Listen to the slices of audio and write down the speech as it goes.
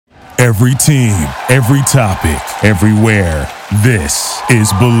Every team, every topic, everywhere. This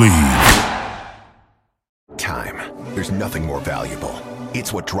is Believe. Time. There's nothing more valuable.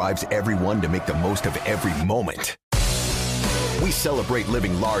 It's what drives everyone to make the most of every moment. We celebrate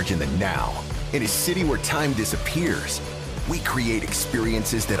living large in the now. In a city where time disappears, we create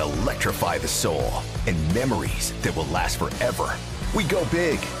experiences that electrify the soul and memories that will last forever. We go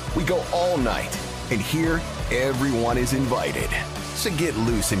big. We go all night. And here, everyone is invited. So get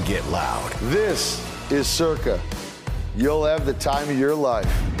loose and get loud. This is Circa. You'll have the time of your life.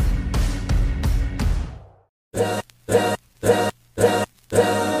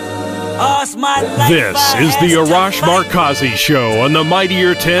 This is the Arash Markazi Show on the Mightier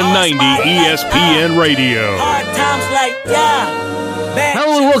 1090 ESPN Radio.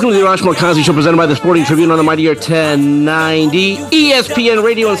 Hello and welcome to the Arash Markazi Show, presented by the Sporting Tribune on the Mightier 1090 ESPN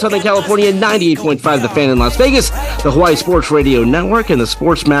Radio in Southern California, 98.5 The Fan in Las Vegas, the Hawaii Sports Radio Network, and the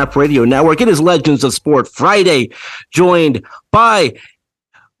Sports Map Radio Network. It is Legends of Sport Friday, joined by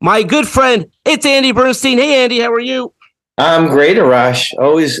my good friend, it's Andy Bernstein. Hey, Andy, how are you? I'm great, Arash.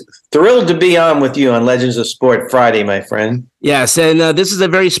 Always thrilled to be on with you on Legends of Sport Friday, my friend. Yes, and this is a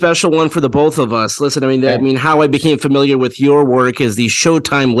very special one for the both of us. Listen, I mean, how I became familiar with your work is the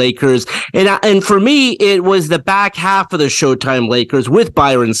Showtime Lakers, and for me, it was the back half of the Showtime Lakers with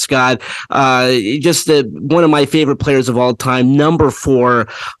Byron Scott, just one of my favorite players of all time, number 4.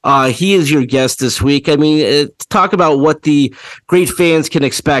 He is your guest this week. I mean, talk about what the great fans can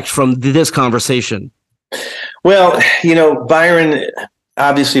expect from this conversation. Well, you know, Byron,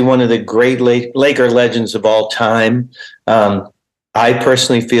 obviously one of the great Laker legends of all time. I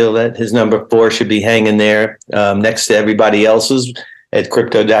personally feel that his number 4 should be hanging there next to everybody else's at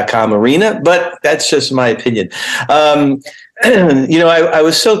Crypto.com Arena, but that's just my opinion. You know, I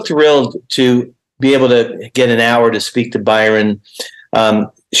was so thrilled to be able to get an hour to speak to Byron.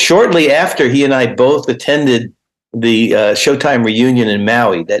 Shortly after, he and I both attended the Showtime reunion in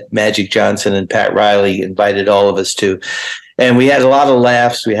Maui that Magic Johnson and Pat Riley invited all of us to. And we had a lot of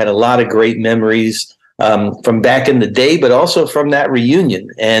laughs. We had a lot of great memories from back in the day, but also from that reunion.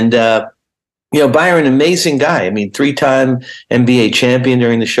 And, you know, Byron, amazing guy. I mean, 3-time NBA champion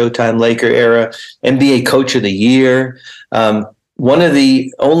during the Showtime Laker era, NBA Coach of the Year. One of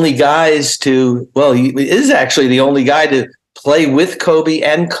the only guys he is actually the only guy to play with Kobe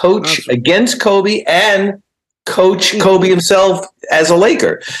and coach against Kobe and coach Kobe himself as a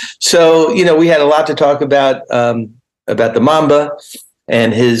Laker. So, you know, we had a lot to talk about the Mamba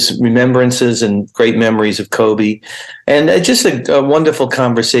and his remembrances and great memories of Kobe. And just a wonderful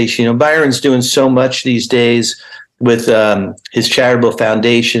conversation. You know, Byron's doing so much these days with his charitable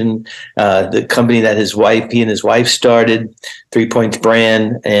foundation, the company that he and his wife started, 3 Points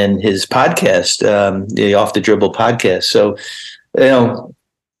Brand, and his podcast, the Off the Dribble podcast. So, you know,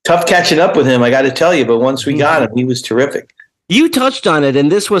 tough catching up with him, I got to tell you, but once we got him, he was terrific. You touched on it,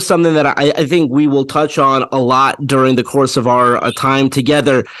 and this was something that I think we will touch on a lot during the course of our time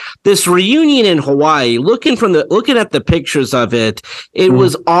together. This reunion in Hawaii, looking at the pictures of it, it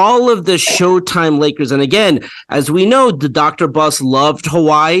was all of the Showtime Lakers. And again, as we know, the Dr. Buss loved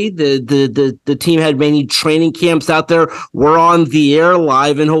Hawaii. The team had many training camps out there. We're on the air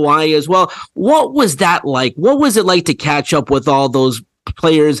live in Hawaii as well. What was that like? What was it like to catch up with all those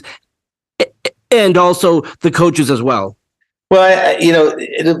players and also the coaches as well? Well, you know,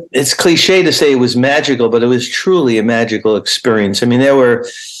 it's cliche to say it was magical, but it was truly a magical experience. I mean, there were,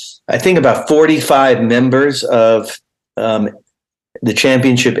 I think, about 45 members of the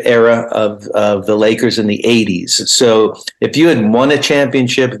championship era of the Lakers in the 80s. So if you had won a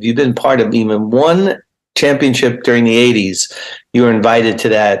championship, if you've been part of even one championship during the 80s, you were invited to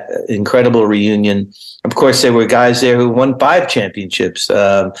that incredible reunion. Of course, there were guys there who won 5 championships.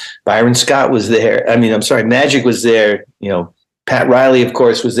 Byron Scott was there. Magic was there. You know, Pat Riley, of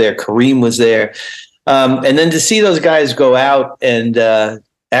course, was there. Kareem was there. And then to see those guys go out and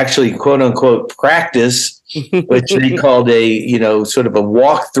actually, quote unquote, practice, which they called sort of a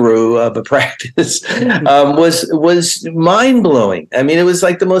walkthrough of a practice, was mind blowing. I mean, it was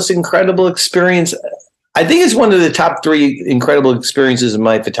like the most incredible experience. I think it's one of the top 3 incredible experiences in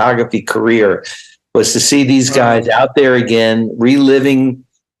my photography career, was to see these guys out there again, reliving,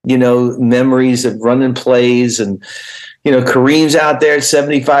 you know, memories of running plays. And, you know, Kareem's out there at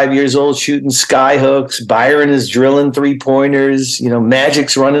 75 years old shooting sky hooks. Byron is drilling 3-pointers. You know,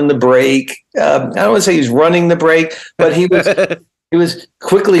 Magic's running the break. I don't want to say he's running the break, but he was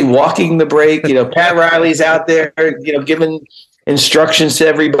quickly walking the break. You know, Pat Riley's out there, you know, giving in instructions to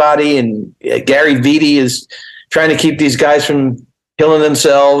everybody. And Gary Vitti is trying to keep these guys from killing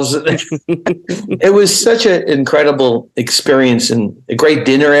themselves. It was such an incredible experience and a great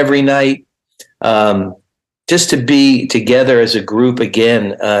dinner every night. Just to be together as a group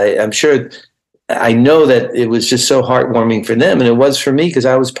again. I know that it was just so heartwarming for them, and it was for me because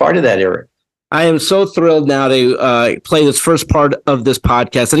I was part of that era. I am so thrilled now to play this first part of this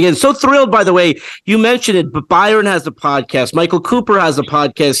podcast. And again, so thrilled, by the way, you mentioned it, but Byron has a podcast. Michael Cooper has a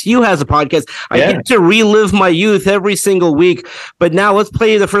podcast. You has a podcast. I get to relive my youth every single week. But now let's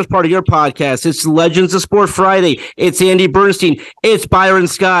play the first part of your podcast. It's Legends of Sport Friday. It's Andy Bernstein. It's Byron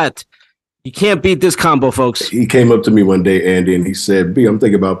Scott. You can't beat this combo, folks. He came up to me one day, Andy, and he said, B, I'm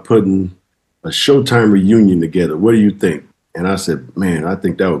thinking about putting a Showtime reunion together. What do you think? And I said, man, I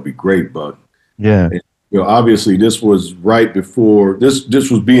think that would be great, Buck. Yeah. And, obviously this was right before this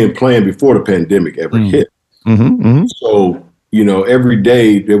was being planned before the pandemic ever hit. Mm-hmm, mm-hmm. So, every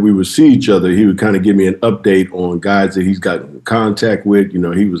day that we would see each other, he would kind of give me an update on guys that he's got in contact with.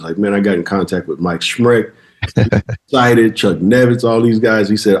 He was like, man, I got in contact with Mike Schmreck, excited, Chuck Nevitz, all these guys.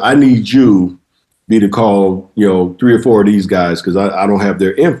 He said, I need you to call, 3 or 4 of these guys because I don't have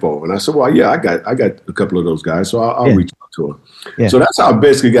their info. And I said, well, yeah, I got a couple of those guys, so I'll reach out to them. Yeah. So that's how it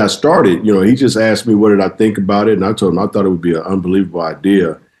basically got started. He just asked me what did I think about it, and I told him I thought it would be an unbelievable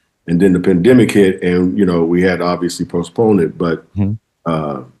idea. And then the pandemic hit, and we had to obviously postpone it. But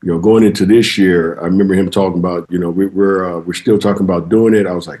going into this year, I remember him talking about, we're still talking about doing it.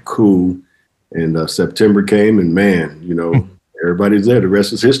 I was like, cool. And September came, and man, everybody's there. The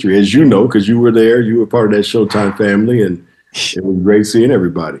rest is history, as you know, because you were there. You were part of that Showtime family, and it was great seeing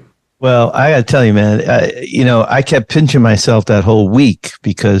everybody. Well, I got to tell you, man, I kept pinching myself that whole week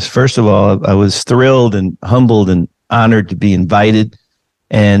because, first of all, I was thrilled and humbled and honored to be invited.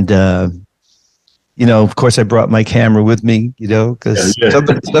 And, of course, I brought my camera with me, because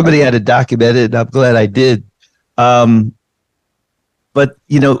somebody had to document it, and I'm glad I did. But,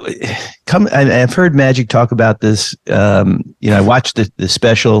 I've heard Magic talk about this. I watched the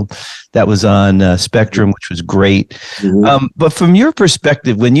special that was on Spectrum, which was great. Mm-hmm. But from your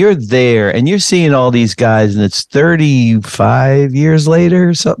perspective, when you're there and you're seeing all these guys and it's 35 years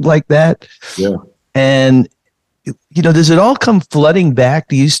later, something like that. Yeah. And, does it all come flooding back?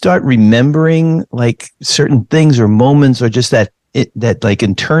 Do you start remembering like certain things or moments or just that like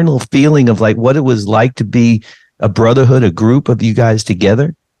internal feeling of like what it was like to be a brotherhood, a group of you guys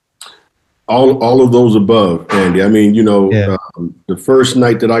together? All of those above, Andy. I mean, the first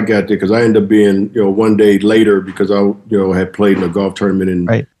night that I got there, because I ended up being, one day later because I, had played in a golf tournament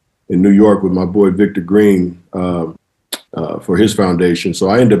in New York with my boy Victor Green for his foundation. So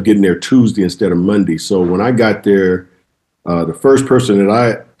I ended up getting there Tuesday instead of Monday. So when I got there, the first person that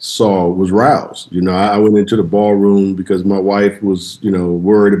I saw was Rouse. I went into the ballroom because my wife was,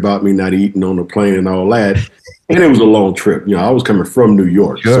 worried about me not eating on the plane and all that. And it was a long trip. I was coming from New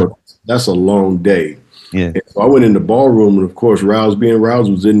York. Sure. So that's a long day. Yeah. And so I went in the ballroom, and of course, Rouse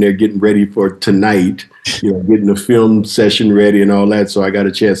was in there getting ready for tonight, getting the film session ready and all that. So I got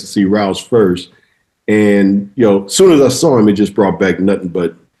a chance to see Rouse first. And, as soon as I saw him, it just brought back nothing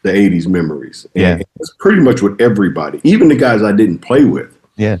but the 80s memories. And it's pretty much with everybody, even the guys I didn't play with.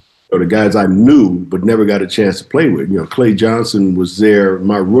 Yeah. Or the guys I knew but never got a chance to play with. Clay Johnson was there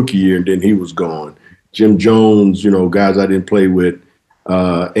my rookie year, and then he was gone. Jim Jones, guys I didn't play with.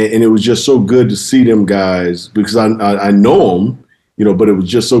 And it was just so good to see them guys because I know them, but it was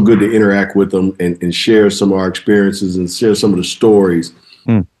just so good to interact with them and share some of our experiences and share some of the stories.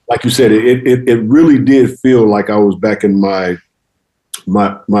 Like you said, it really did feel like I was back in my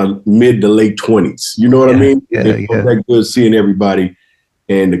mid to late 20s. You know what I mean? It was that good seeing everybody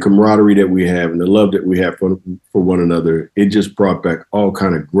and the camaraderie that we have and the love that we have for one another. It just brought back all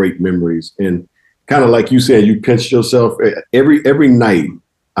kind of great memories. And kind of like you said, you pinched yourself every night.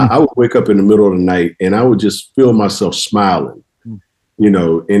 I would wake up in the middle of the night and I would just feel myself smiling,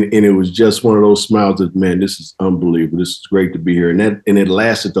 and it was just one of those smiles that, man, this is unbelievable. This is great to be here. And it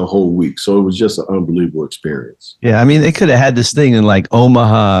lasted the whole week. So it was just an unbelievable experience. Yeah. I mean, they could have had this thing in like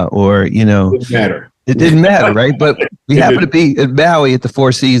Omaha or, It didn't matter. It didn't matter, right? But we happened to be at Maui at the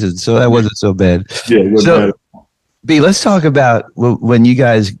Four Seasons, so that wasn't so bad. Yeah, it wasn't matter. B, let's talk about when you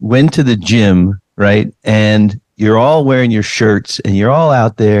guys went to the gym, right? And you're all wearing your shirts and you're all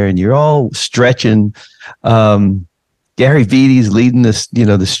out there and you're all stretching, getting Gary Vidy's leading this,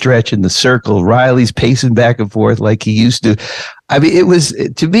 the stretch in the circle. Riley's pacing back and forth like he used to. I mean, it was,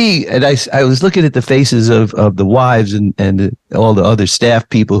 to me, and I was looking at the faces of the wives and all the other staff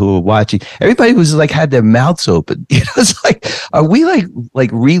people who were watching. Everybody was like, had their mouths open. It's like, are we like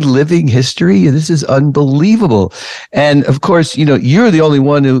reliving history? This is unbelievable. And of course, you're the only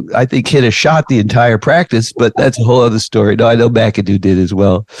one who I think hit a shot the entire practice, but that's a whole other story. No, I know McAdoo did as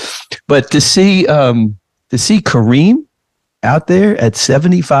well. But to see Kareem out there at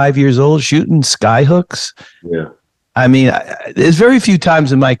 75 years old shooting sky hooks. Yeah. I mean, there's very few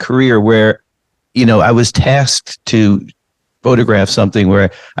times in my career where, I was tasked to photograph something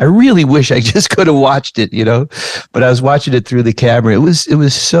where I really wish I just could have watched it, but I was watching it through the camera. It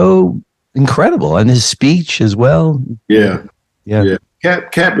was so incredible. And his speech as well. Yeah.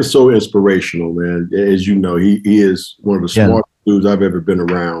 Cap is so inspirational, man. As you know, he is one of the smartest dudes I've ever been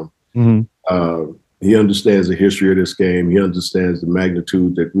around. Mm-hmm. He understands the history of this game. He understands the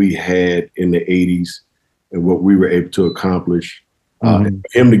magnitude that we had in the 80s and what we were able to accomplish. And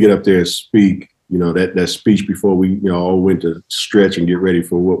for him to get up there and speak, that speech before we all went to stretch and get ready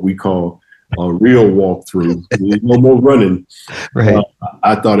for what we call a real walkthrough. No more running. Right.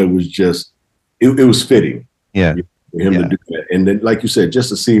 I thought it was just, it was fitting. Yeah. For him to do that. And then, like you said, just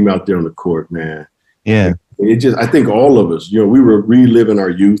to see him out there on the court, man. Yeah. I think all of us, we were reliving our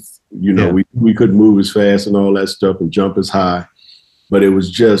youth. We couldn't move as fast and all that stuff and jump as high. But it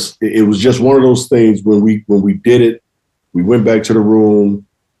was just one of those things when we did it, we went back to the room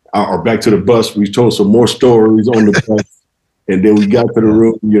or back to the bus. We told some more stories on the bus. And then we got to the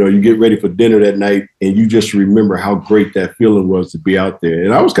room, you get ready for dinner that night and you just remember how great that feeling was to be out there.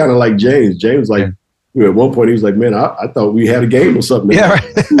 And I was kind of like James. James, at one point he was like, man, I thought we had a game or something. Yeah,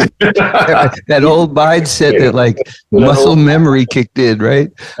 right. That old mindset that muscle memory kicked in, right?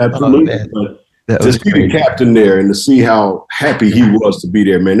 Absolutely. To see the captain there and to see how happy he was to be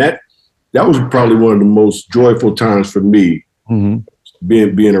there, man, that was probably one of the most joyful times for me,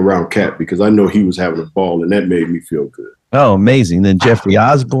 being around Cap, because I know he was having a ball and that made me feel good. Oh, amazing. Then Jeffrey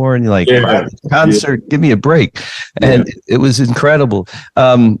Osborne, concert, give me a break. And it was incredible.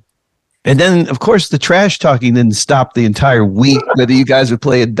 And then, of course, the trash talking didn't stop the entire week, whether you guys were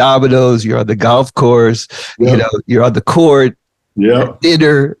playing dominoes, you're on the golf course, you're on the court,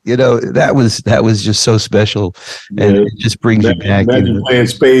 dinner, that was just so special. And it just brings you back. Imagine playing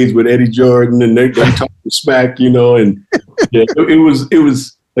spades with Eddie Jordan and they talking smack, and it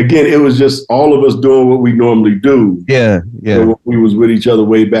was just all of us doing what we normally do. Yeah. We was with each other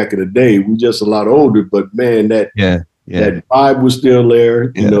way back in the day. We just a lot older, but man, that vibe was still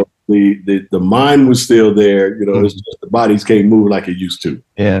there, The mind was still there, it's just the bodies can't move like it used to.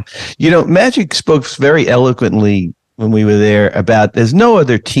 Yeah. Magic spoke very eloquently when we were there about there's no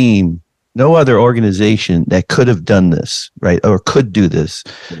other team, no other organization that could have done this, right? Or could do this.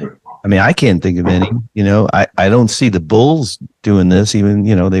 I mean, I can't think of any, I don't see the Bulls doing this, even,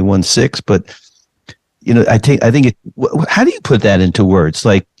 they won 6, but, I think how do you put that into words?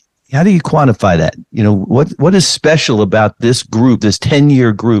 Like, how do you quantify that? What is special about this group, this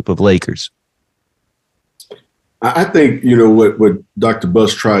 10-year group of Lakers? I think, what Dr.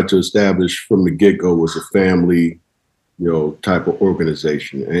 Buss tried to establish from the get-go was a family, type of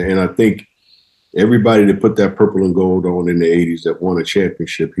organization. And I think everybody that put that purple and gold on in the 80s that won a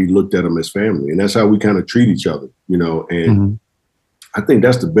championship, he looked at them as family. And that's how we kind of treat each other, and I think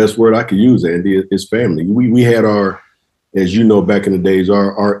that's the best word I could use, Andy, is family. We had our, as you know, back in the days,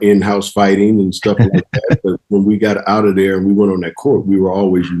 our in-house fighting and stuff like that. But when we got out of there and we went on that court, we were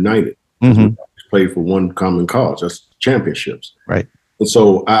always united. We played for one common cause, that's championships. Right. And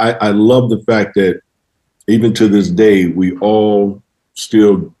so I love the fact that even to this day, we all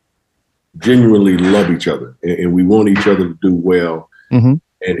still genuinely love each other and we want each other to do well. And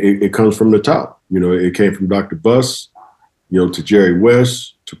it comes from the top. It came from Dr. Buss, to Jerry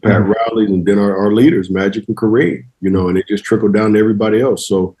West, to Pat Riley, and then our leaders, Magic and Kareem, and it just trickled down to everybody else.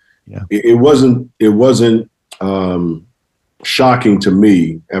 So it wasn't shocking to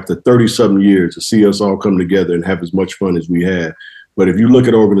me after 30-something years to see us all come together and have as much fun as we had. But if you look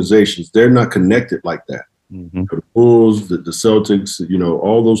at organizations, they're not connected like that. The Bulls, the Celtics,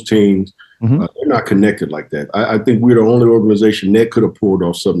 all those teams, they're not connected like that. I think we're the only organization that could have pulled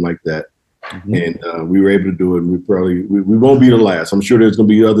off something like that. And we were able to do it. And we won't be the last. I'm sure there's going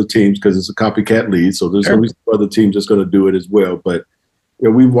to be other teams because it's a copycat league. So there's going to be other teams that's going to do it as well. But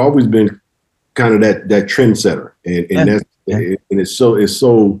we've always been kind of that trendsetter, and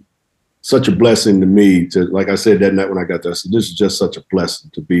it's such a blessing to me to, like I said that night when I got there, I said, this is just such a blessing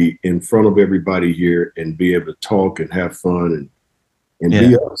to be in front of everybody here and be able to talk and have fun and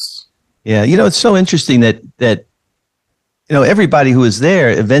be us. Yeah, it's so interesting that everybody who was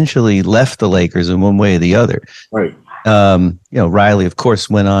there eventually left the Lakers in one way or the other. Right. Riley, of course,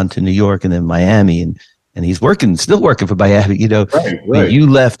 went on to New York and then Miami, and he's still working for Miami. Right. You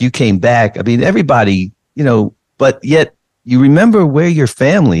left, you came back. I mean, everybody, but yet you remember where your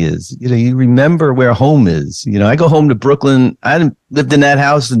family is. You remember where home is. I go home to Brooklyn. I haven't lived in that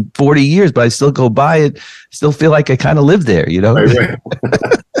house in 40 years, but I still go by it. Still feel like I kind of live there. Right.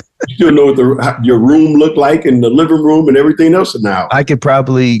 You still know what your room looked like and the living room and everything else in the house. I could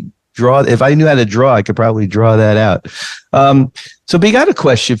probably draw. If I knew how to draw, I could probably draw that out. So Big, I got a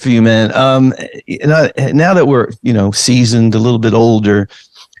question for you, man. Now that we're, seasoned, a little bit older,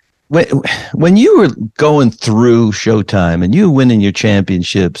 when you were going through Showtime and you were winning your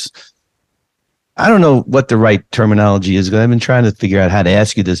championships, I don't know what the right terminology is, because I've been trying to figure out how to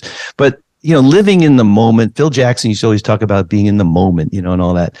ask you this, but living in the moment. Phil Jackson used to always talk about being in the moment, and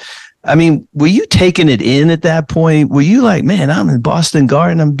all that. I mean, were you taking it in at that point? Were you like, man, I'm in Boston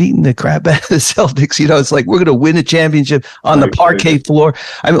Garden, I'm beating the crap out of the Celtics. It's like, we're going to win a championship on the parquet floor.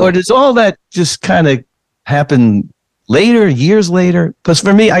 I mean, or does all that just kind of happen later, years later? Because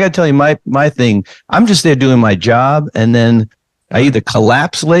for me, I got to tell you, my thing, I'm just there doing my job, and then I either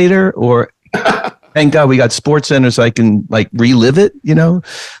collapse later or thank God we got SportsCenter so I can relive it,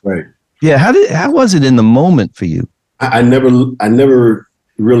 Right. Yeah. How was it in the moment for you? I never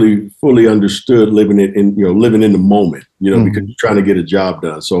really fully understood living in the moment, because you're trying to get a job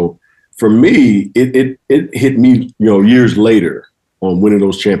done. So for me, it hit me, years later on winning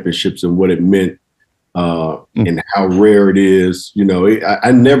those championships and what it meant, and how rare it is.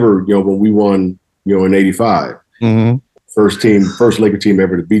 I never, when we won, in '85, first Laker team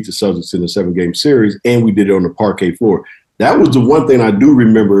ever to beat the Celtics in a 7-game series, and we did it on the parquet floor. That was the one thing I do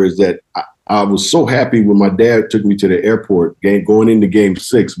remember, is that I was so happy when my dad took me to the airport going into Game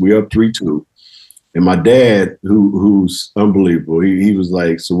 6. We up 3-2, and my dad, who's unbelievable, he was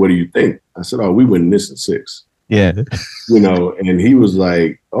like, "So what do you think?" I said, "Oh, we win this in 6." Yeah, and he was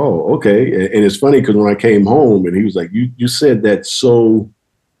like, "Oh, okay." And it's funny because when I came home, and he was like, "You said that so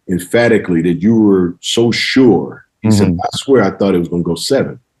emphatically, that you were so sure." He said, "I swear, I thought it was going to go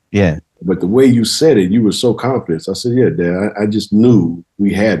 7." Yeah, but the way you said it, you were so confident. I said, "Yeah, Dad, I just knew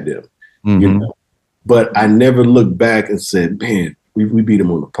we had them." But I never looked back and said, "Man, we beat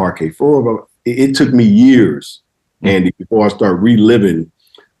them on the parquet floor." It took me years, Andy, before I started reliving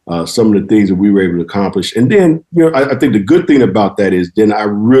some of the things that we were able to accomplish. And then, I think the good thing about that is then I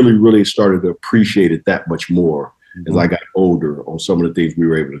really, really started to appreciate it that much more as I got older on some of the things we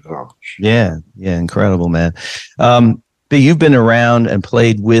were able to accomplish. Yeah, incredible, man. But you've been around and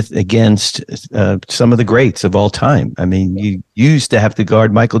played against some of the greats of all time. I mean, you used to have to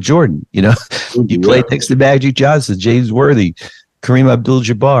guard Michael Jordan. You played next to Magic Johnson, James Worthy, Kareem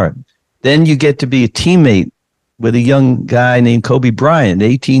Abdul-Jabbar. Then you get to be a teammate with a young guy named Kobe Bryant,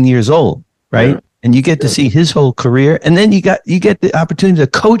 18 years old, right? Yeah. And you get to see his whole career, and then you get the opportunity to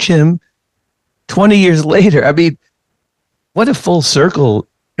coach him 20 years later. I mean, what a full circle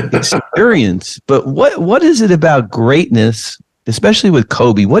experience. But what is it about greatness, especially with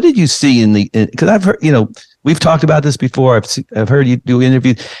Kobe? What did you see because I've heard, we've talked about this before. I've heard you do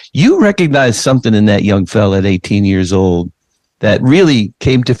interviews. You recognize something in that young fella at 18 years old that really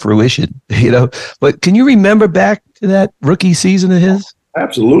came to fruition, but can you remember back to that rookie season of his?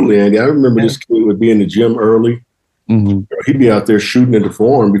 Absolutely, Andy. I remember this kid would be in the gym early. He'd be out there shooting at the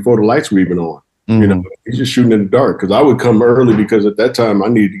forearm before the lights were even on. He's just shooting in the dark, because I would come early because at that time I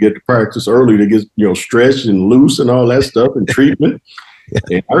needed to get to practice early to get, stretched and loose and all that stuff and treatment.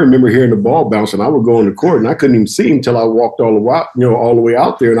 And I remember hearing the ball bounce, and I would go in the court, and I couldn't even see him until I walked all the way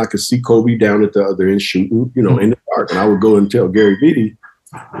out there, and I could see Kobe down at the other end shooting, in the dark. And I would go and tell Gary Vitti,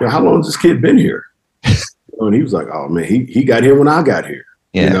 "How long has this kid been here?" And he was like, "Oh man, he got here when I got here."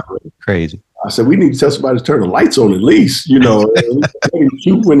 Yeah, crazy. I said, "We need to tell somebody to turn the lights on at least,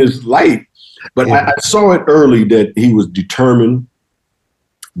 shoot when it's light." But I saw it early that he was determined,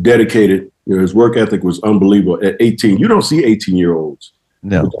 dedicated. His work ethic was unbelievable. At 18, you don't see 18-year-olds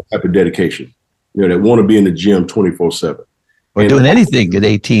with that type of dedication, that want to be in the gym 24/7. Or doing anything at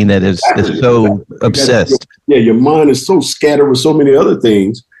 18 that is so obsessed. Yeah, your mind is so scattered with so many other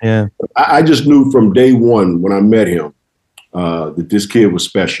things. Yeah, I just knew from day one when I met him that this kid was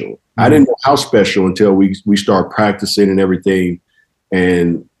special. I didn't know how special until we started practicing and everything.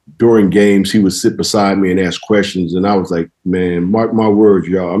 And during games, he would sit beside me and ask questions. And I was like, "Man, mark my words,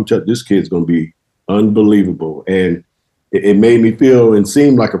 y'all. I'm telling you, this kid's going to be unbelievable." And it made me feel and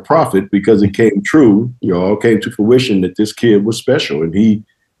seem like a prophet, because it came true, all came to fruition that this kid was special. And he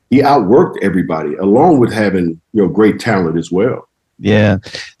outworked everybody, along with having, great talent as well. Yeah.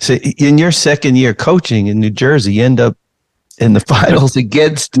 So in your second year coaching in New Jersey, you end up in the finals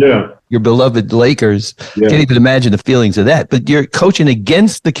against your beloved Lakers. Yeah. Can't even imagine the feelings of that. But you're coaching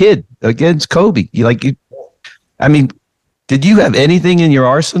against the kid, against Kobe. Did you have anything in your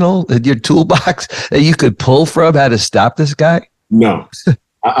arsenal, in your toolbox that you could pull from how to stop this guy? No.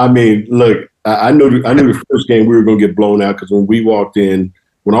 I mean, look, I knew the first game we were going to get blown out because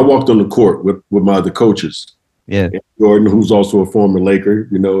when I walked on the court with my other coaches, Jordan, who's also a former Laker,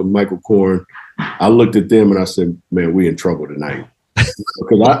 and Michael Korn, I looked at them and I said, man, we in trouble tonight.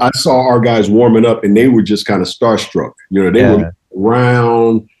 Because I saw our guys warming up and they were just kind of starstruck. They were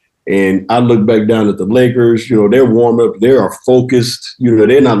around. And I look back down at the Lakers, they're warm up, they are focused,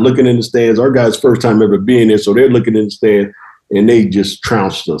 they're not looking in the stands. Our guys' first time ever being there, so they're looking in the stands, and they just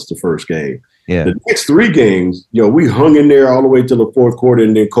trounced us the first game. Yeah. The next 3 games, we hung in there all the way to the fourth quarter,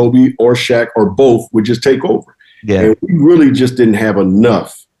 and then Kobe or Shaq or both would just take over. Yeah. And we really just didn't have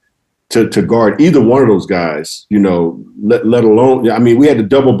enough to guard either one of those guys, let alone, we had to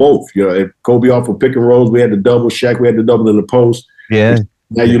double both. If Kobe off of pick and rolls, we had to double. Shaq, we had to double in the post. Yeah.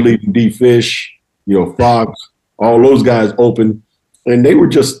 Now you're leaving D Fish, Fox, all those guys open, and they were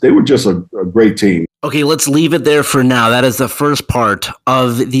just a great team. Okay, let's leave it there for now. That is the first part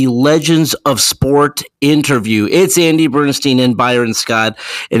of the Legends of Sport interview. It's Andy Bernstein and Byron Scott.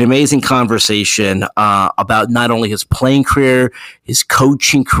 An amazing conversation about not only his playing career, his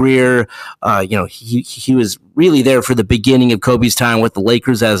coaching career. He was really there for the beginning of Kobe's time with the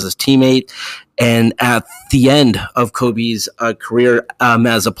Lakers as his teammate, and at the end of Kobe's career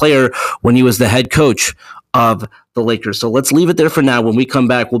as a player when he was the head coach of the Lakers. So let's leave it there for now. When we come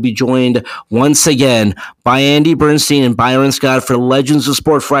back, we'll be joined once again by Andy Bernstein and Byron Scott for Legends of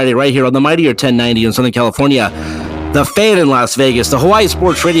Sport Friday right here on the Mightier 1090 in Southern California, the Fan in Las Vegas, the Hawaii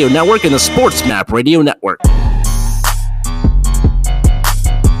Sports Radio Network, and the Sports Map Radio Network.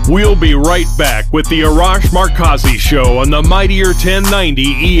 We'll be right back with the Arash Markazi Show on the Mightier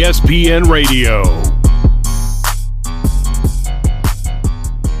 1090 ESPN Radio.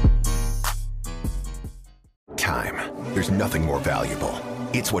 Time. There's nothing more valuable.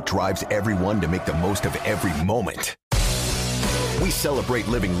 It's what drives everyone to make the most of every moment. We celebrate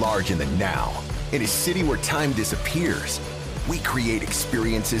living large in the now. In a city where time disappears, we create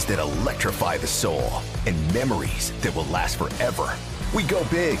experiences that electrify the soul and memories that will last forever. We go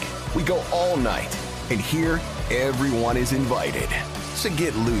big, we go all night, and here, everyone is invited. So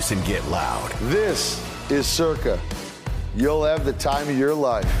get loose and get loud. This is Circa. You'll have the time of your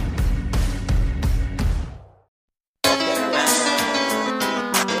life.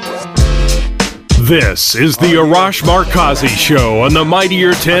 This is the Arash Markazi Show on the Mightier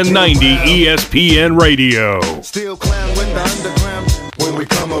 1090 ESPN Radio. Still clown with the underground when we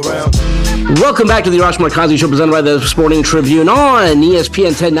come around. Welcome back to the Arash Markazi Show, presented by the Sporting Tribune on ESPN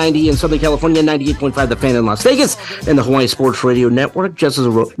 1090 in Southern California, 98.5 The Fan in Las Vegas, and the Hawaii Sports Radio Network. Just as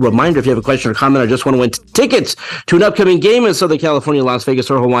a reminder, if you have a question or comment or just want to win tickets to an upcoming game in Southern California, Las Vegas,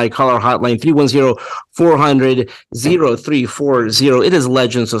 or Hawaii, call our hotline 310-400-0340. It is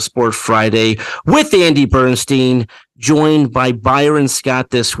Legends of Sport Friday with Andy Bernstein, joined by Byron Scott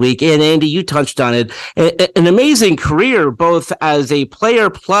this week. And Andy, you touched on it. An amazing career, both as a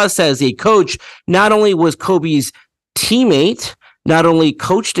player plus as a coach. Not only was Kobe's teammate, not only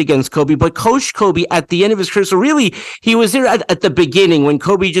coached against Kobe, but coached Kobe at the end of his career. So really, he was there at the beginning when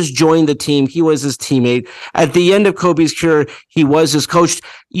Kobe just joined the team. He was his teammate. At the end of Kobe's career, he was his coach.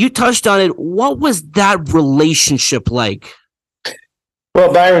 You touched on it. What was that relationship like?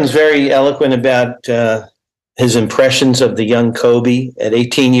 Well, Byron's very eloquent about his impressions of the young Kobe at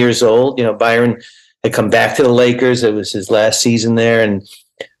 18 years old. Byron had come back to the Lakers. It was his last season there, and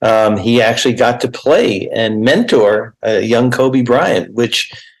he actually got to play and mentor young Kobe Bryant,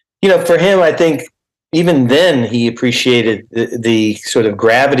 which, for him, I think even then he appreciated the sort of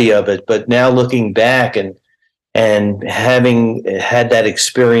gravity of it. But now looking back and having had that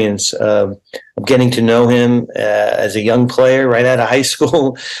experience of getting to know him as a young player right out of high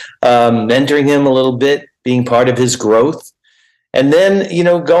school, mentoring him a little bit, being part of his growth. And then,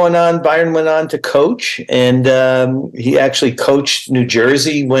 Byron went on to coach, and he actually coached New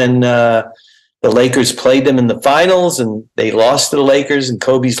Jersey when the Lakers played them in the finals, and they lost to the Lakers and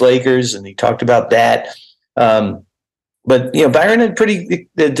Kobe's Lakers, and he talked about that. But Byron had a pretty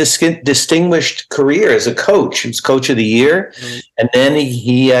distinguished career as a coach. He was coach of the year, and then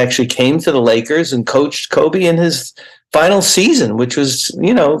he actually came to the Lakers and coached Kobe in his final season, which was,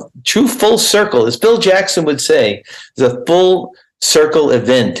 true full circle. As Bill Jackson would say, it's a full circle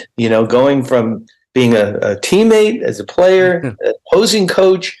event, going from being a teammate as a player, opposing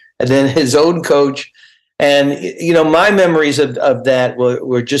coach, and then his own coach. And, my memories of that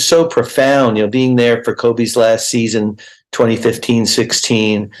were just so profound, being there for Kobe's last season,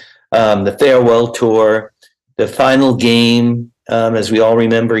 2015-16, the farewell tour, the final game, as we all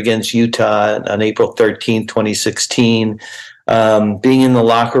remember, against Utah on April 13th, 2016, being in the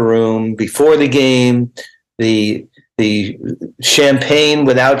locker room before the game, the champagne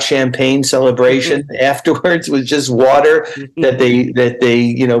without champagne celebration afterwards was just water that they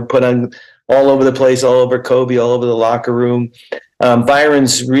put on all over the place, all over Kobe, all over the locker room.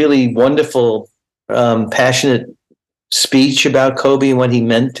 Byron's really wonderful, passionate speech about Kobe and what he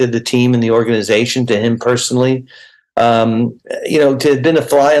meant to the team and the organization, to him personally. To have been a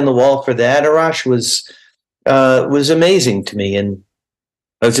fly on the wall for that, Arash, was amazing to me, and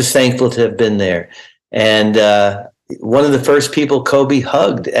I was just thankful to have been there. And one of the first people Kobe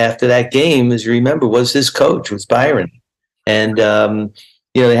hugged after that game, as you remember, was his coach, was Byron. And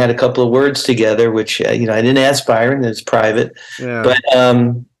they had a couple of words together, which I didn't ask Byron; it's private. Yeah. But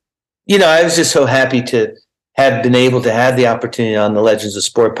I was just so happy to have been able to have the opportunity on the Legends of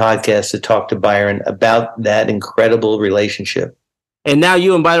Sport podcast to talk to Byron about that incredible relationship. And now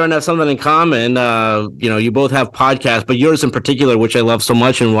you and Byron have something in common. You both have podcasts, but yours in particular, which I love so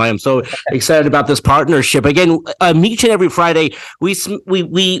much and why I'm so excited about this partnership. Again, each and every Friday,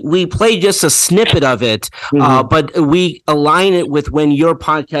 we play just a snippet of it, but we align it with when your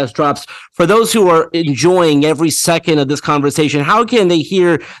podcast drops. For those who are enjoying every second of this conversation, how can they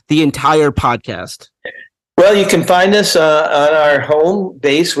hear the entire podcast? Well, you can find us on our home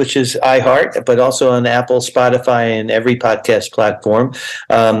base, which is iHeart, but also on Apple, Spotify, and every podcast platform.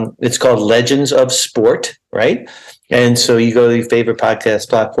 It's called Legends of Sport, right? And so you go to your favorite podcast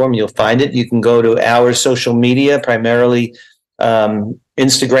platform, you'll find it. You can go to our social media, primarily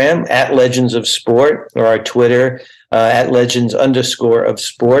Instagram at Legends of Sport, or our Twitter at Legends_of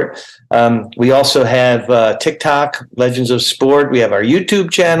Sport. We also have TikTok, Legends of Sport. We have our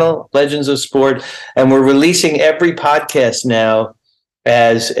YouTube channel, Legends of Sport, and we're releasing every podcast now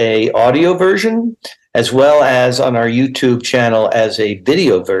as a audio version, as well as on our YouTube channel as a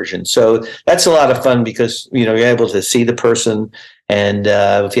video version. So that's a lot of fun because you're able to see the person, and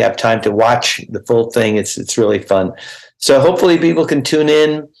if you have time to watch the full thing, it's really fun. So hopefully people can tune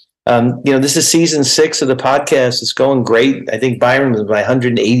in. This is season 6 of the podcast. It's going great. I think Byron was my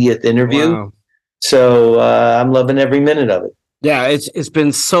 180th interview. Wow. So I'm loving every minute of it. Yeah, it's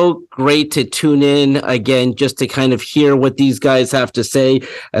been so great to tune in again, just to kind of hear what these guys have to say.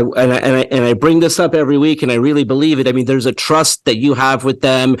 And I bring this up every week, and I really believe it. I mean, there's a trust that you have with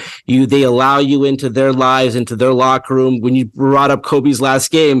them. They allow you into their lives, into their locker room. When you brought up Kobe's last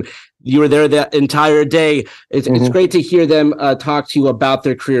game, you were there that entire day. It's great to hear them talk to you about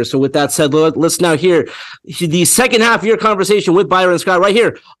their career. So with that said, let's now hear the second half of your conversation with Byron Scott right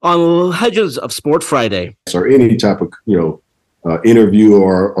here on Legends of Sport Friday. Or any type of, interview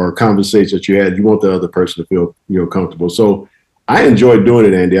or conversation that you had, you want the other person to feel, comfortable. So I enjoy doing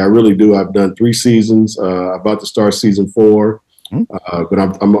it, Andy. I really do. I've done 3 seasons, about to start season 4. But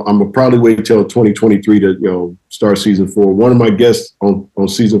I'm gonna probably wait till 2023 to start season 4. One of my guests on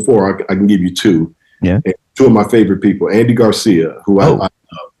season 4, I can give you 2. Yeah, and 2 of my favorite people, Andy Garcia, who I love.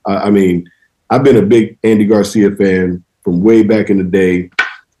 I mean, I've been a big Andy Garcia fan from way back in the day,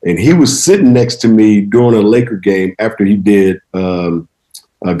 and he was sitting next to me during a Laker game after he did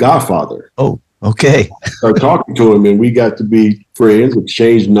Godfather. Oh, okay. I started talking to him, and we got to be friends,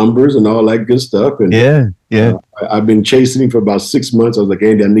 exchange numbers, and all that good stuff. And yeah. I've been chasing him for about 6 months. I was like,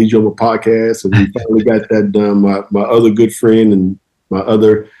 Andy, I need you on my podcast. And we finally got that done. My other good friend and my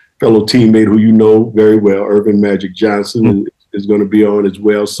other fellow teammate who you know very well, Irvin Magic Johnson, is going to be on as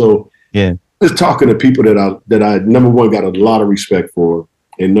well. So yeah, just talking to people that I number one, got a lot of respect for,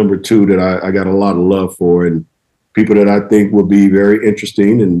 and number 2, that I got a lot of love for, and people that I think will be very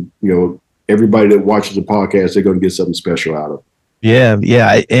interesting. And, everybody that watches the podcast, they're going to get something special out of it.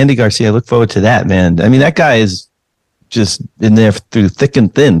 Yeah. Andy Garcia, I look forward to that, man. I mean, that guy is just in there through thick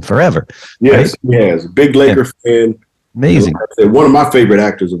and thin forever. Yes, right? He has. Big Laker fan. Amazing. One of my favorite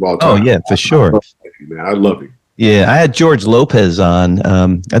actors of all time. Oh, yeah, for sure. I love him. Yeah, I had George Lopez on. I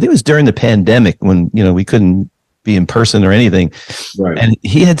think it was during the pandemic when, we couldn't be in person or anything. Right. And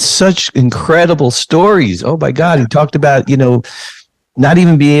he had such incredible stories. Oh, my God. He talked about, not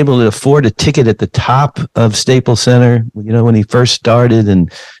even being able to afford a ticket at the top of Staples Center, when he first started. And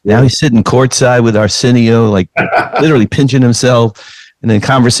now he's sitting courtside with Arsenio, like literally pinching himself. And then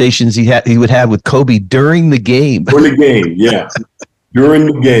conversations he would have with Kobe during the game. During the game, yeah. During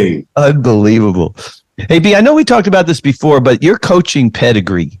the game. Unbelievable. Hey, B, I know we talked about this before, but your coaching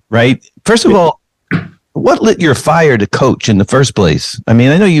pedigree, right? First of all, what lit your fire to coach in the first place? I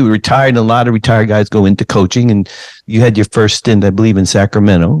mean, I know you retired, and a lot of retired guys go into coaching, and you had your first stint, I believe, in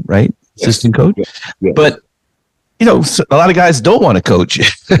Sacramento, right? Assistant coach. Yeah. But, a lot of guys don't want to coach.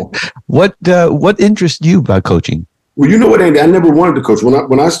 What interests you about coaching? Well, you know what, Andy? I never wanted to coach.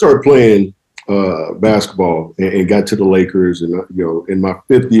 When I started playing basketball and got to the Lakers, and in my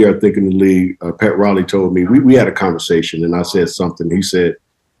 5th year, I think in the league, Pat Riley told me we had a conversation, and I said something. He said,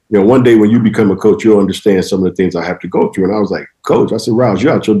 one day when you become a coach, you'll understand some of the things I have to go through. And I was like, Coach, I said, Rouse,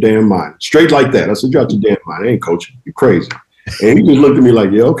 you're out your damn mind. Straight like that. I said, you're out your damn mind. I ain't coaching. You're crazy. And he just looked at me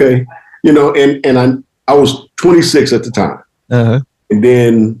like, yeah, okay. And I was 26 at the time. Uh-huh. And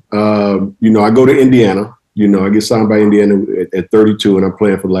then, I go to Indiana. I get signed by Indiana at 32, and I'm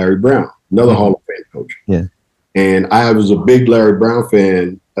playing for Larry Brown, another Hall of Fame coach. Yeah. And I was a big Larry Brown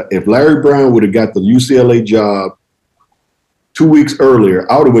fan. If Larry Brown would have got the UCLA job 2 weeks earlier,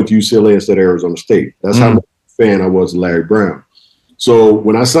 I would have went to UCLA instead of Arizona State. That's how much of a fan I was of Larry Brown. So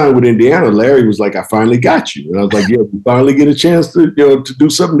when I signed with Indiana, Larry was like, I finally got you. And I was like, yeah, we finally get a chance to do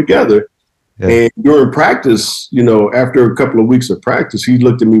something together. Yeah. And during practice, after a couple of weeks of practice, he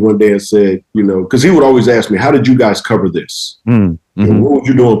looked at me one day and said, because he would always ask me, how did you guys cover this? Mm-hmm. What would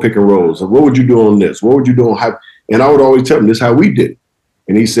you do on pick and rolls? What would you do on this? What would you do on hype? And I would always tell him, this is how we did it.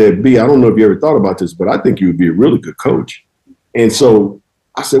 And he said, B, I don't know if you ever thought about this, but I think you would be a really good coach. And so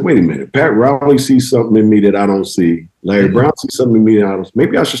I said, wait a minute, Pat Riley sees something in me that I don't see. Larry Brown sees something in me that I don't see.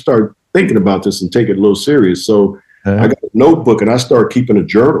 Maybe I should start thinking about this and take it a little serious. So I got a notebook and I started keeping a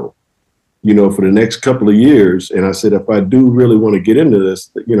journal, for the next couple of years. And I said, if I do really want to get into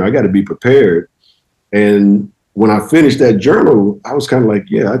this, I got to be prepared. And when I finished that journal, I was kind of like,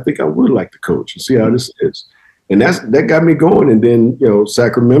 yeah, I think I would like to coach and see how this is. And that got me going. And then,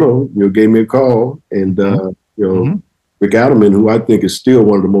 Sacramento, gave me a call and, Rick Adelman, who I think is still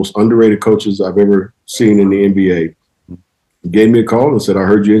one of the most underrated coaches I've ever seen in the NBA, gave me a call and said, I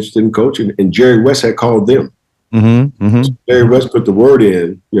heard you're interested in coaching. And Jerry West had called them. Mm-hmm. Mm-hmm. So Jerry West put the word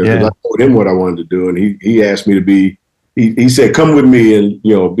in, because I told him what I wanted to do. And he asked me to be, he said, come with me and,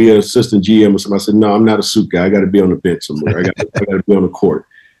 be an assistant GM or something. I said, no, I'm not a suit guy. I got to be on the bench somewhere. I got to be on the court.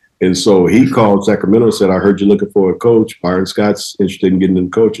 And so he called Sacramento and said, I heard you're looking for a coach. Byron Scott's interested in getting into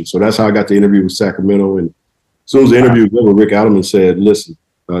coaching. So that's how I got the interview with Sacramento. And as soon as the interview was over, Rick Adelman said, listen,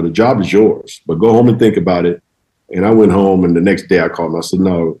 the job is yours, but go home and think about it. And I went home, and the next day I called him. I said,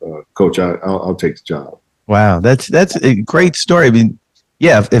 no, Coach, I'll take the job. Wow, that's a great story. I mean,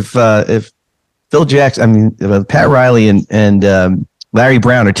 yeah, if Phil Jackson, if Pat Riley and Larry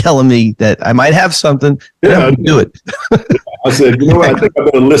Brown are telling me that I might have something, then I'm gonna do it. I said, what, I think I'm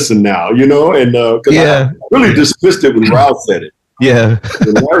going to listen now, and because I really dismissed it when Ralph said it. Yeah.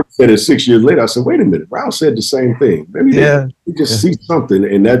 When Larry said it 6 years later, I said, wait a minute, Ralph said the same thing. Maybe they just see something.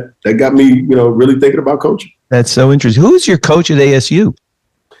 And that got me, really thinking about coaching. That's so interesting. Who was your coach at ASU?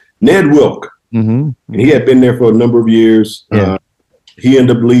 Ned Wilk. Mm-hmm. And he had been there for a number of years. Yeah. He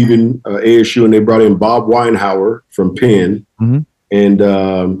ended up leaving ASU, and they brought in Bob Weinhauer from Penn. Mm-hmm. And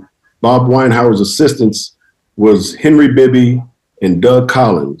Bob Weinhauer's assistants was Henry Bibby and Doug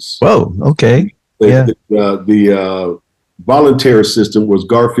Collins. Whoa, okay. The voluntary assistant was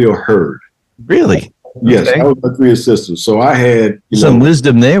Garfield Hurd. Really? Yes, I was my 3 assistants. So I had some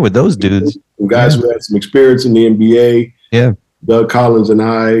wisdom there with those dudes. Some guys who had some experience in the NBA. Yeah. Doug Collins and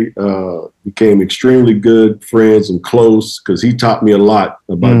I became extremely good friends and close because he taught me a lot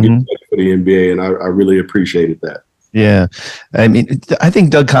about getting ready for the NBA, and I really appreciated that. Yeah. I mean, I think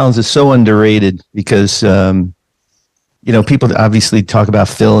Doug Collins is so underrated because, people obviously talk about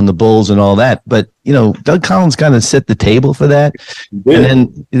Phil and the Bulls and all that, but, Doug Collins kind of set the table for that. Yeah.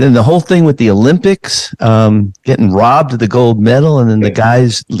 And then the whole thing with the Olympics, getting robbed of the gold medal, and then the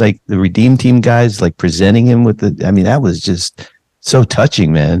guys, like the Redeem Team guys, like presenting him with that was just so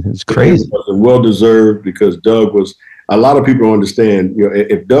touching, man. It was crazy. It was well-deserved because Doug was, a lot of people don't understand,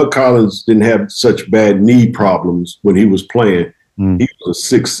 if Doug Collins didn't have such bad knee problems when he was playing, he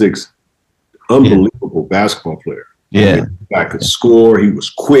was a 6'6", unbelievable basketball player. Yeah. I could score. He was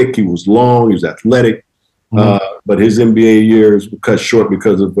quick. He was long. He was athletic. But his NBA years were cut short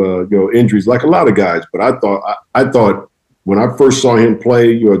because of injuries, like a lot of guys. But I thought when I first saw him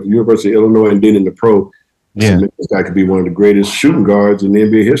play at the University of Illinois and then in the pro, I said, this guy could be one of the greatest shooting guards in the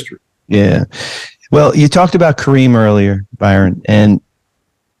NBA history. Yeah. Well, you talked about Kareem earlier, Byron, and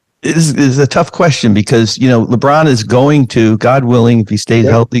this is a tough question because, LeBron is going to, God willing, if he stays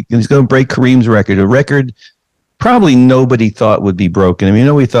healthy, he's going to break Kareem's record, a record probably nobody thought would be broken. I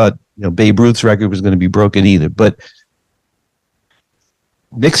mean, we thought, Babe Ruth's record was going to be broken either, but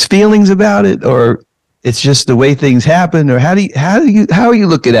mixed feelings about it, or it's just the way things happen, or how are you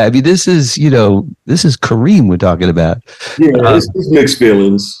looking at it? I mean, this is Kareem we're talking about. Yeah, it's mixed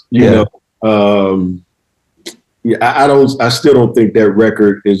feelings. I still don't think that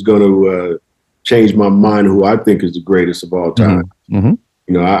record is going to changed my mind who I think is the greatest of all time. Mm-hmm.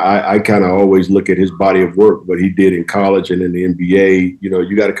 You know, I kind of always look at his body of work, what he did in college and in the NBA. You know,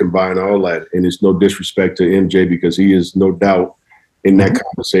 you got to combine all that. And it's no disrespect to MJ because he is no doubt in that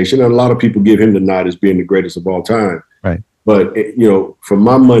conversation. And a lot of people give him the nod as being the greatest of all time. Right. But, you know, for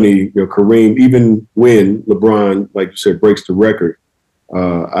my money, you know, Kareem, even when LeBron, like you said, breaks the record,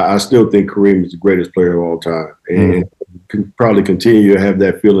 I still think Kareem is the greatest player of all time. And can probably continue to have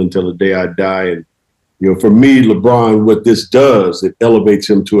that feeling until the day I die. And, you know, for me, LeBron, what this does, it elevates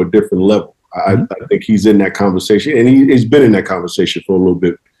him to a different level. I think he's in that conversation, and he's been in that conversation for a little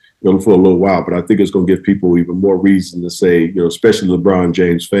bit, you know, for a little while. But I think it's going to give people even more reason to say, you know, especially LeBron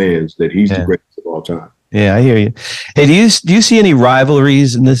James fans, that he's the greatest of all time. Yeah, I hear you. Hey, do you see any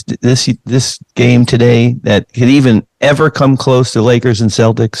rivalries in this game today that could even ever come close to Lakers and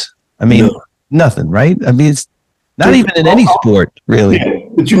Celtics? I mean, nothing, right? I mean, it's not even in any sport, really. Yeah.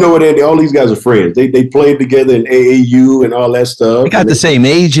 But you know what, Andy? All these guys are friends. They played together in AAU and all that stuff. They got the same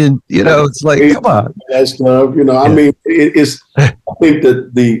agent. You know, it's like, come on. That stuff. You know, I mean, it's. I think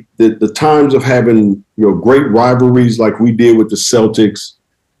that the times of having, you know, great rivalries like we did with the Celtics,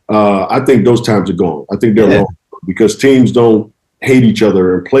 I think those times are gone. I think they're wrong because teams don't hate each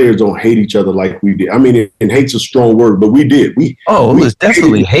other and players don't hate each other like we did. I mean, and hate's a strong word, but we did. It was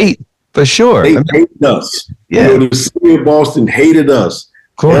definitely hate for sure. They hated us. Yeah. You know, the city of Boston hated us.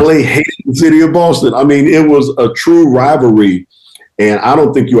 LA hated the city of Boston. I mean, it was a true rivalry, and I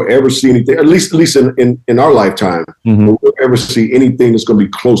don't think you'll ever see anything, at least in our lifetime, we'll ever see anything that's going to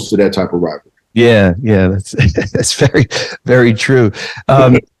be close to that type of rivalry. Yeah, that's very, very true.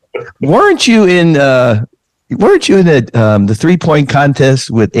 Weren't you in the 3-point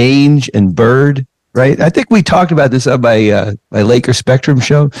contest with Ainge and Bird? Right, I think we talked about this on my Laker Spectrum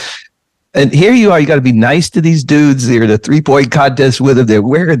show. And here you are, you got to be nice to these dudes. They're in a 3-point contest with them. They're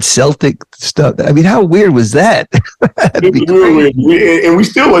wearing Celtic stuff. I mean, how weird was that? It was real weird. And we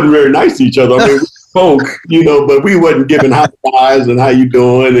still wasn't very nice to each other. I mean, we spoke, you know, but we wasn't giving high fives and how you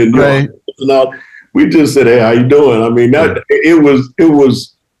doing and you know, we just said, hey, how you doing? I mean, it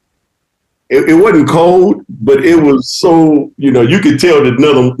wasn't cold, but it was so, you know, you could tell that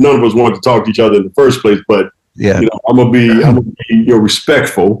none of us wanted to talk to each other in the first place. But you know, I'm gonna be you know,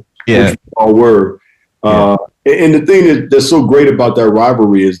 respectful. Yeah, which we all were. And the thing that's so great about that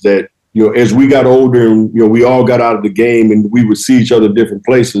rivalry is that, you know, as we got older and, you know, we all got out of the game and we would see each other in different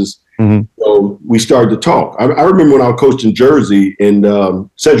places, so we started to talk. I remember when I was coaching Jersey and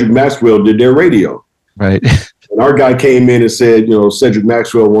Cedric Maxwell did their radio. Right. And our guy came in and said, you know, Cedric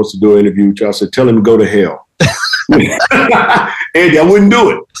Maxwell wants to do an interview. I said, tell him to go to hell. Andy, I wouldn't do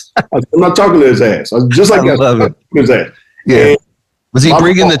it. I'm not talking to his ass. I was just like that. Love it. His ass. Yeah. And was he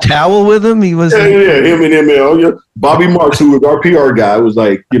bringing the towel with him? He was. Yeah, him and ML. Yeah. Bobby Marks, who was our PR guy, was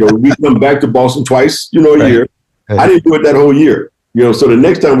like, you know, we come back to Boston twice, you know, a year. Right. I didn't do it that whole year. You know, so the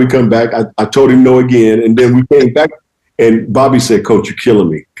next time we come back, I told him no again. And then we came back and Bobby said, Coach, you're killing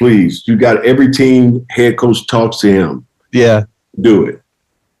me. Please. You got every team head coach talks to him. Yeah. Do it.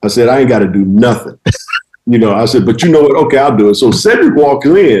 I said, I ain't got to do nothing. You know, I said, but you know what? Okay, I'll do it. So Cedric walks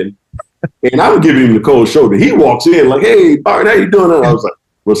in. And I'm giving him the cold shoulder. He walks in like, hey, Byron, how you doing? And I was like,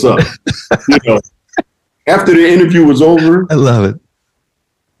 what's up? You know, after the interview was over. I love it.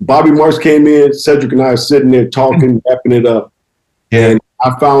 Bobby Marks came in. Cedric and I are sitting there talking, wrapping it up. Yeah. And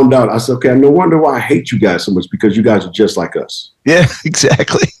I found out, I said, okay, no wonder why I hate you guys so much, because you guys are just like us. Yeah,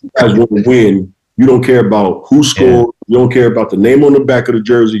 exactly. You guys want to win. You don't care about who scored. You don't care about the name on the back of the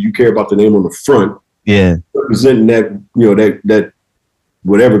jersey. You care about the name on the front. Yeah. Representing that, you know, that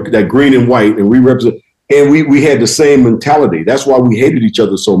whatever, that green and white, and we represent, and we had the same mentality. That's why we hated each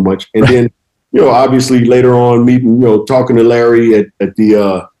other so much. And then, you know, obviously later on meeting, you know, talking to Larry at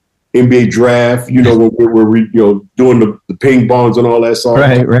the NBA draft, you know, when we're you know, doing the ping pongs and all that stuff.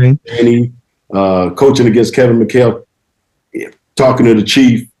 Right. Danny, coaching against Kevin McHale, talking to the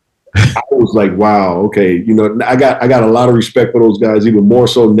chief. I was like, wow, okay, you know, I got a lot of respect for those guys, even more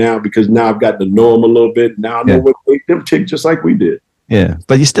so now, because now I've gotten to know them a little bit. Now I know what made them tick just like we did. Yeah,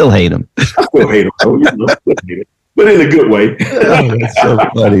 but you still hate them. I still hate them, though, you know, but in a good way. Oh, that's so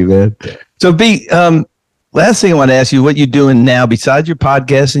funny, man. So, B, last thing I want to ask you, what you're doing now, besides your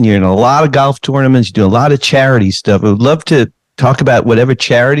podcast, and you're in a lot of golf tournaments, you do a lot of charity stuff. I would love to talk about whatever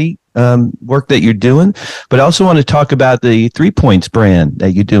charity work that you're doing, but I also want to talk about the 3 Points brand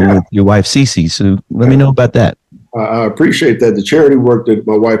that you're doing with your wife, Cece. So let me know about that. I appreciate that. The charity work that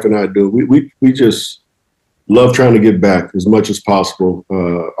my wife and I do, we just love trying to give back as much as possible.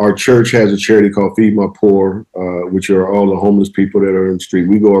 Our church has a charity called Feed My Poor, which are all the homeless people that are in the street.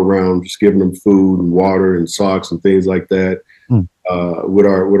 We go around just giving them food and water and socks and things like that. with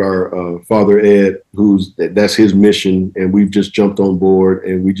our father Ed, that's his mission, and we've just jumped on board,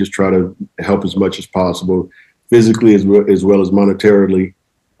 and we just try to help as much as possible, physically as well as monetarily.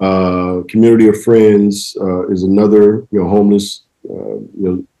 Community of Friends is another homeless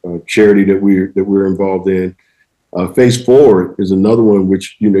charity that we're involved in. Face Forward is another one,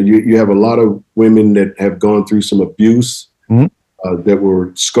 which you have a lot of women that have gone through some abuse. That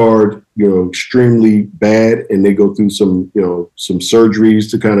were scarred, extremely bad, and they go through some surgeries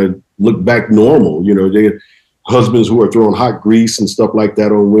to kind of look back normal. They have husbands who are throwing hot grease and stuff like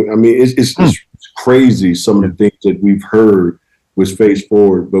that on women. I mean, it's crazy some of the things that we've heard with Face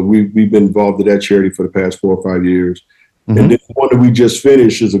Forward, but we've been involved in that charity for the past 4 or 5 years. And then the one that we just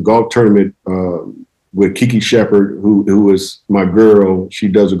finished is a golf tournament with Kiki Shepard, who is my girl. She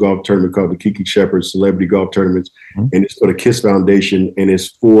does a golf tournament called the Kiki Shepard Celebrity Golf Tournaments, and it's for the KISS Foundation, and it's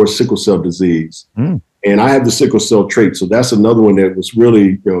for sickle cell disease. And I have the sickle cell trait, so that's another one that was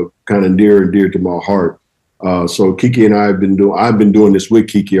really kind of near and dear to my heart. So Kiki and I've been doing this with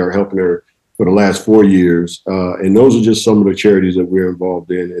Kiki, or helping her for the last 4 years, and those are just some of the charities that we're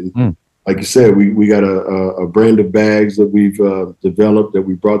involved in. And like you said, we got a brand of bags that we've developed that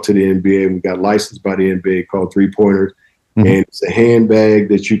we brought to the NBA. We got licensed by the NBA called 3-Pointers. And it's a handbag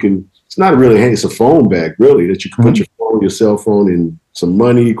that you can, it's not really a hand, it's a phone bag really, that you can put your phone, your cell phone, and some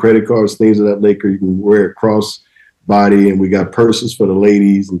money, credit cards, things of that nature. You can wear it cross body, and we got purses for the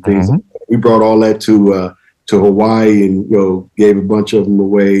ladies and things. We brought all that to Hawaii, and gave a bunch of them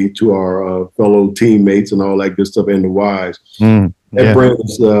away to our fellow teammates and all that good stuff, and the wives. That brand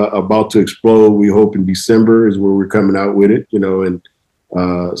is about to explode. We hope in December is where we're coming out with it, and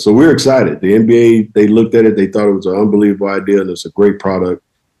so we're excited. The NBA, they looked at it, they thought it was an unbelievable idea, and it's a great product.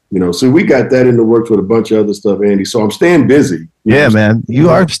 So we got that in the works with a bunch of other stuff, Andy. So I'm staying busy. Man, you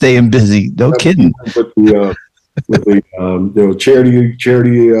are staying busy. No kidding. With the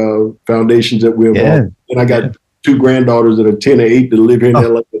charity foundations that we're involved in. And I got 2 granddaughters that are 10 and 8 that live here in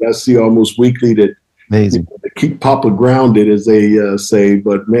LA that I see almost weekly that amazing. They keep Papa grounded, as they say.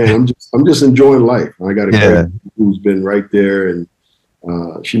 But man, I'm just enjoying life. I got a girl who's been right there, and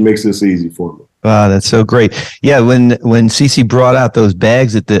she makes this easy for me. Wow, that's so great. Yeah, when Cece brought out those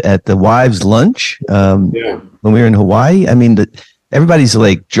bags at the wives' lunch, when we were in Hawaii, I mean, everybody's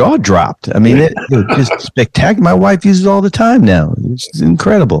like jaw dropped. I mean, it was just spectacular. My wife uses it all the time now. It's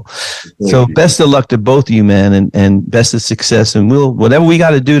incredible. So best of luck to both of you, man, and best of success. And we'll whatever we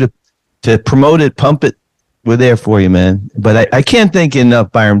got to do to promote it, pump it, we're there for you, man. But I can't thank you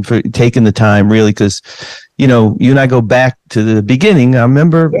enough, Byron, for taking the time, really, because, you and I go back to the beginning. I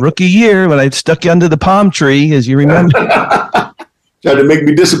remember rookie year when I stuck you under the palm tree, as you remember. Tried to make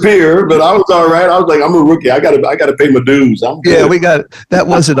me disappear, but I was all right. I was like, I'm a rookie. I gotta pay my dues. I'm good. Yeah, that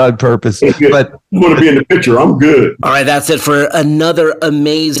wasn't on purpose. But I'm going to be in the picture. I'm good. All right, that's it for another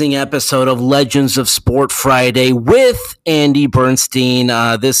amazing episode of Legends of Sport Friday with Andy Bernstein.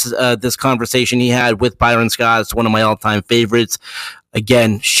 This conversation he had with Byron Scott is one of my all-time favorites.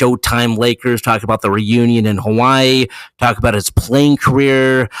 Again, Showtime Lakers, talk about the reunion in Hawaii, talk about his playing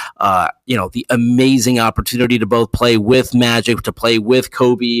career, the amazing opportunity to both play with Magic, to play with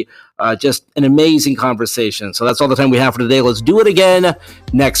Kobe, just an amazing conversation. So that's all the time we have for today. Let's do it again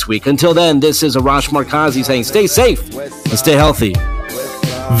next week. Until then, this is Arash Markazi saying stay safe and stay healthy.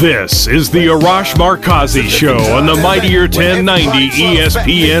 This is the Arash Markazi Show on the Mightier 1090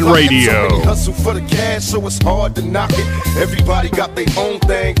 ESPN Radio. Hustle for the cash, so it's hard to knock it. Everybody got their own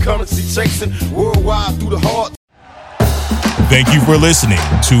thing, currency chasing worldwide through the heart. Thank you for listening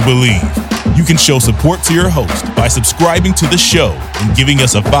to Believe. You can show support to your host by subscribing to the show and giving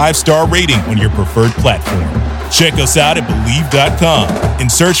us a 5-star rating on your preferred platform. Check us out at Believe.com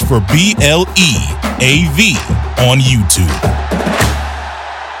and search for BLEAV on YouTube.